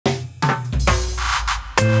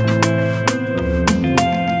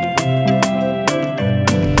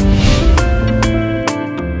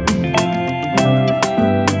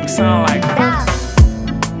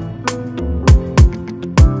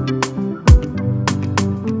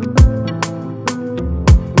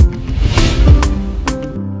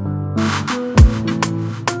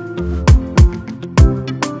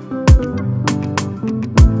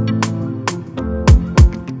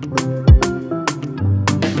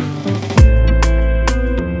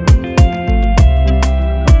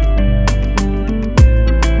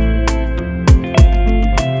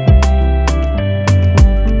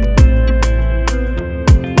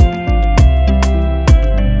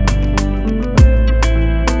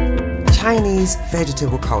Chinese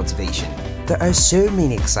vegetable cultivation. There are so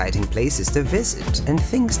many exciting places to visit and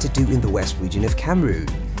things to do in the west region of Cameroon.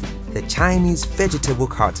 The Chinese vegetable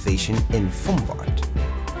cultivation in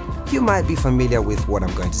Fumbad. You might be familiar with what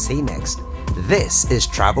I'm going to say next. This is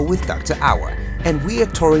Travel with Dr. Awah, and we are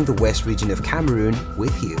touring the west region of Cameroon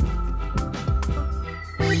with you.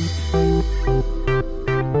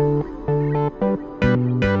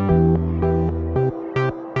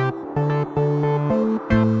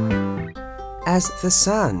 As the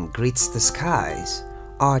sun greets the skies,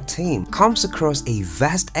 our team comes across a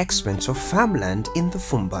vast expanse of farmland in the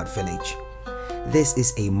Fumbad village. This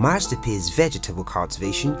is a masterpiece vegetable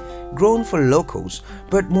cultivation grown for locals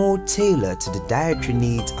but more tailored to the dietary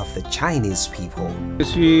needs of the Chinese people.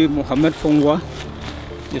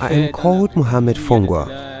 I am called Mohamed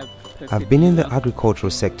Fongwa. I've been in the agricultural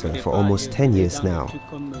sector for almost 10 years now.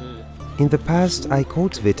 In the past, I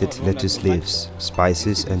cultivated lettuce leaves,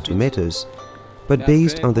 spices and tomatoes. But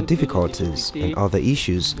based on the difficulties and other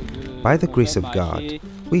issues, by the grace of God,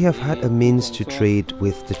 we have had a means to trade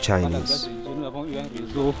with the Chinese.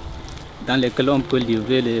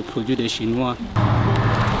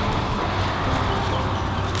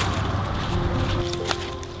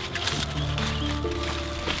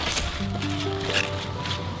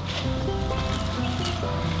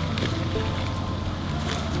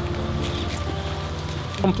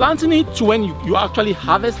 From planting it to when you actually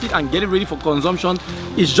harvest it and get it ready for consumption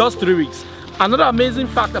is just 3 weeks. Another amazing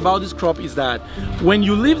fact about this crop is that when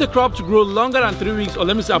you leave the crop to grow longer than 3 weeks, or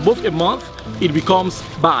let me say above a month, it becomes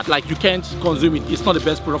bad. Like you can't consume it. It's not the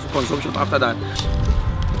best product for consumption after that.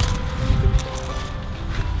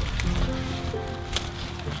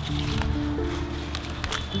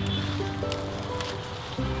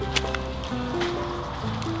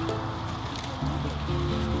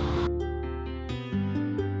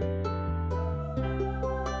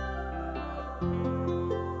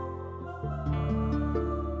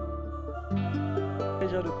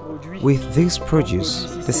 With this produce,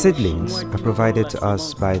 the seedlings are provided to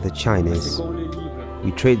us by the Chinese.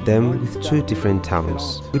 We trade them with 2 different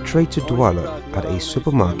towns. We trade to Douala at a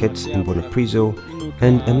supermarket in Bonapriso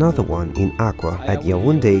and another one in Awah. At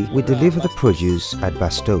Yaoundé, we deliver the produce at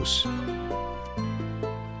Bastos.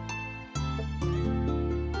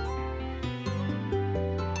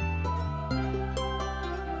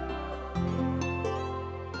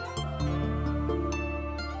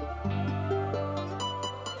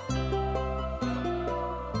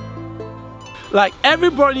 Like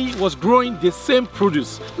everybody was growing the same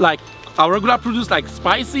produce, like our regular produce like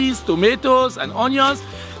spices, tomatoes and onions.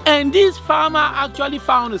 And this farmer actually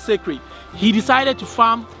found a secret. He decided to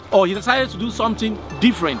farm, or he decided to do something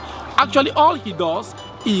different. Actually, all he does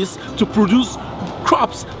is to produce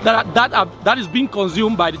crops that is being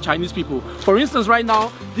consumed by the Chinese people. For instance, right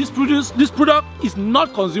now, this product is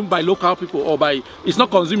not consumed by local people, or it's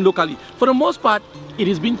not consumed locally. For the most part, it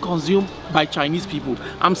is being consumed by Chinese people.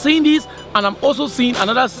 I'm seeing this, and I'm also seeing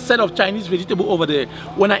another set of Chinese vegetable over there.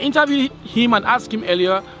 When I interviewed him and asked him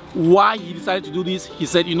earlier why he decided to do this, he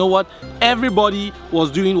said, you know what, everybody was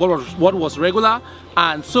doing what was regular,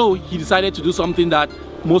 and so he decided to do something that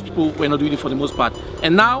most people were not doing it for the most part.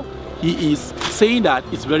 And now he is saying that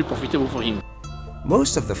it's very profitable for him.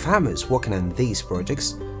 Most of the farmers working on these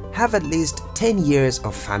projects have at least 10 years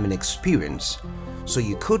of farming experience, so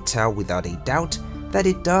you could tell without a doubt that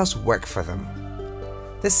it does work for them.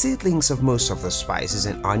 The seedlings of most of the spices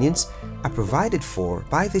and onions are provided for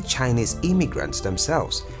by the Chinese immigrants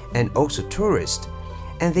themselves and also tourists,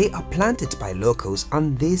 and they are planted by locals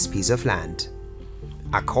on this piece of land.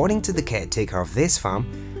 According to the caretaker of this farm,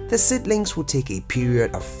 the seedlings will take a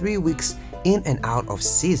period of 3 weeks in and out of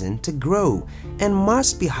season to grow and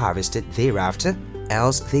must be harvested thereafter,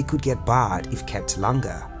 else they could get bad if kept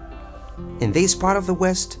longer. In this part of the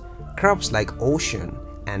West, crops like ocean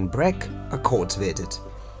and breck are cultivated.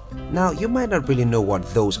 Now, you might not really know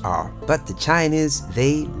what those are, but the Chinese,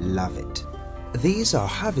 they love it. These are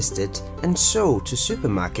harvested and sold to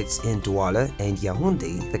supermarkets in Douala and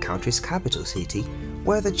Yaoundé, the country's capital city,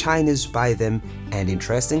 where the Chinese buy them and,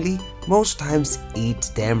 interestingly, most times eat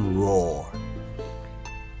them raw.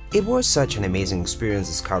 It was such an amazing experience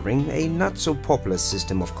discovering a not-so-popular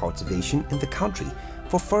system of cultivation in the country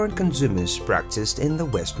for foreign consumers practiced in the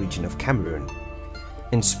west region of Cameroon.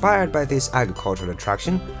 Inspired by this agricultural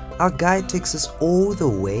attraction, our guide takes us all the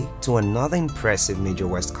way to another impressive major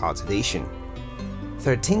west cultivation.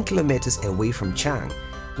 13 kilometers away from Chang,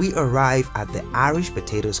 we arrive at the Irish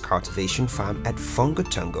potatoes cultivation farm at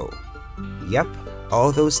Fongotongo. Yep,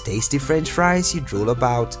 all those tasty French fries you drool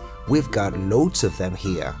about, we've got loads of them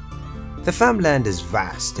here. The farmland is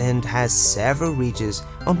vast and has several ridges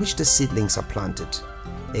on which the seedlings are planted.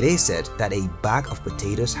 It is said that a bag of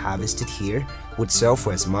potatoes harvested here would sell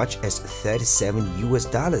for as much as $37 US.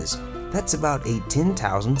 That's about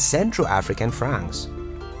 18,000 Central African francs.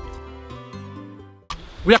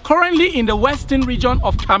 We are currently in the western region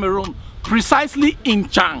of Cameroon, precisely in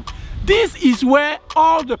Chang. This is where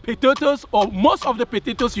all the potatoes, or most of the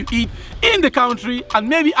potatoes you eat in the country and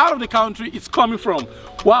maybe out of the country, is coming from.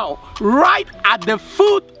 Wow, right at the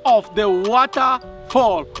foot of the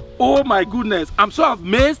waterfall. Oh my goodness, I'm so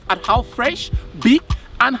amazed at how fresh, big,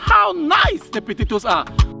 and how nice the potatoes are.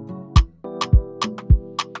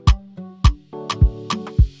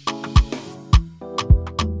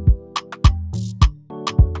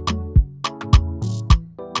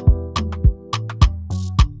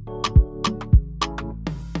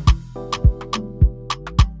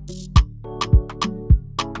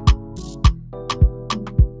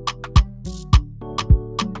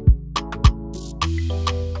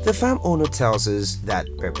 The farm owner tells us that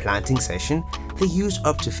per planting session, they use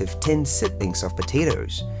up to 15 seedlings of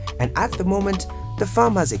potatoes, and at the moment, the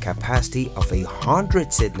farm has a capacity of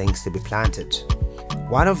 100 seedlings to be planted.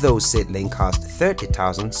 One of those seedlings costs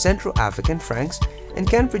 30,000 Central African francs and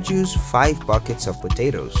can produce 5 buckets of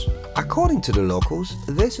potatoes. According to the locals,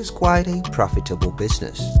 this is quite a profitable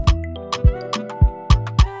business.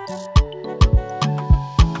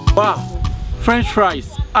 Wow, French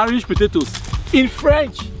fries, Irish potatoes. In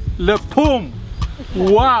French, le pomme.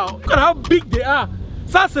 Wow, look at how big they are.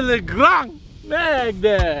 Ça c'est le grand.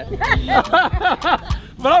 Merde.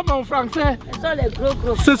 Voilà mon français.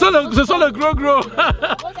 Ce sont les gros gros.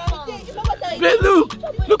 But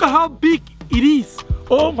look at how big it is.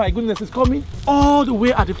 Oh my goodness, it's coming all the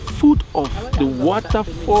way at the foot of the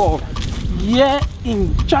waterfall here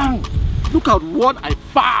in Chang. Look at what I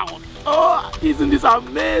found. Oh, isn't this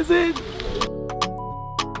amazing?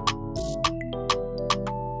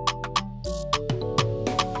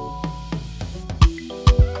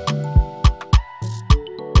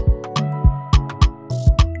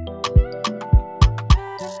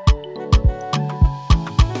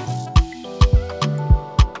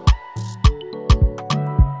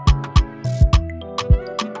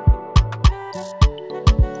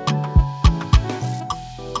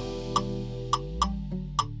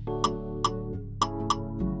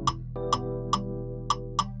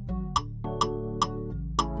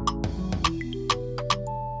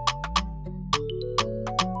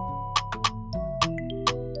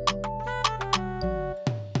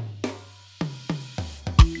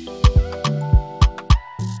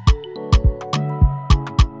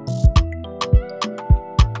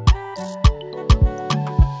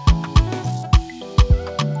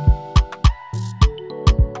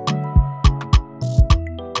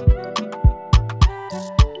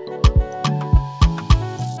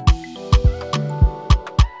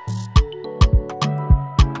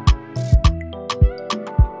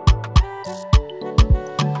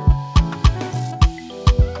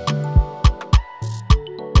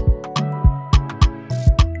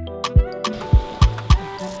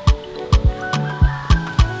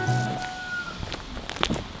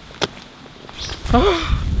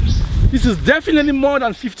 Oh, this is definitely more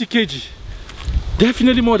than 50 kg.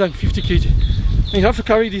 Definitely more than 50 kg. And you have to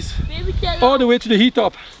carry this all the way to the heat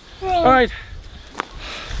top. Alright.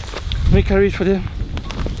 Let me carry it for them.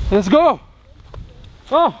 Let's go.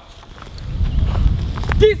 Oh,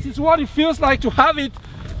 this is what it feels like to have it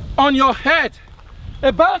on your head.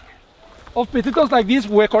 A bag of potatoes like this,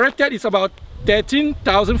 were corrected, is about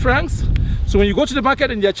 13,000 francs. So when you go to the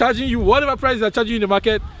market and they're charging you whatever price they're charging you in the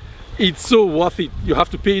market, it's so worth it. You have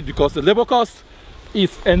to pay it because the labor cost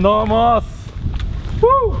is enormous.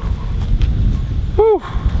 Woo! Woo!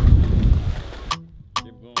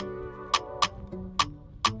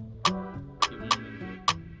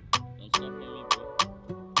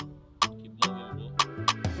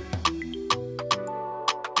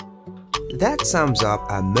 That sums up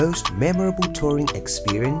our most memorable touring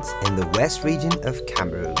experience in the West region of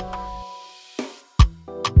Cameroon.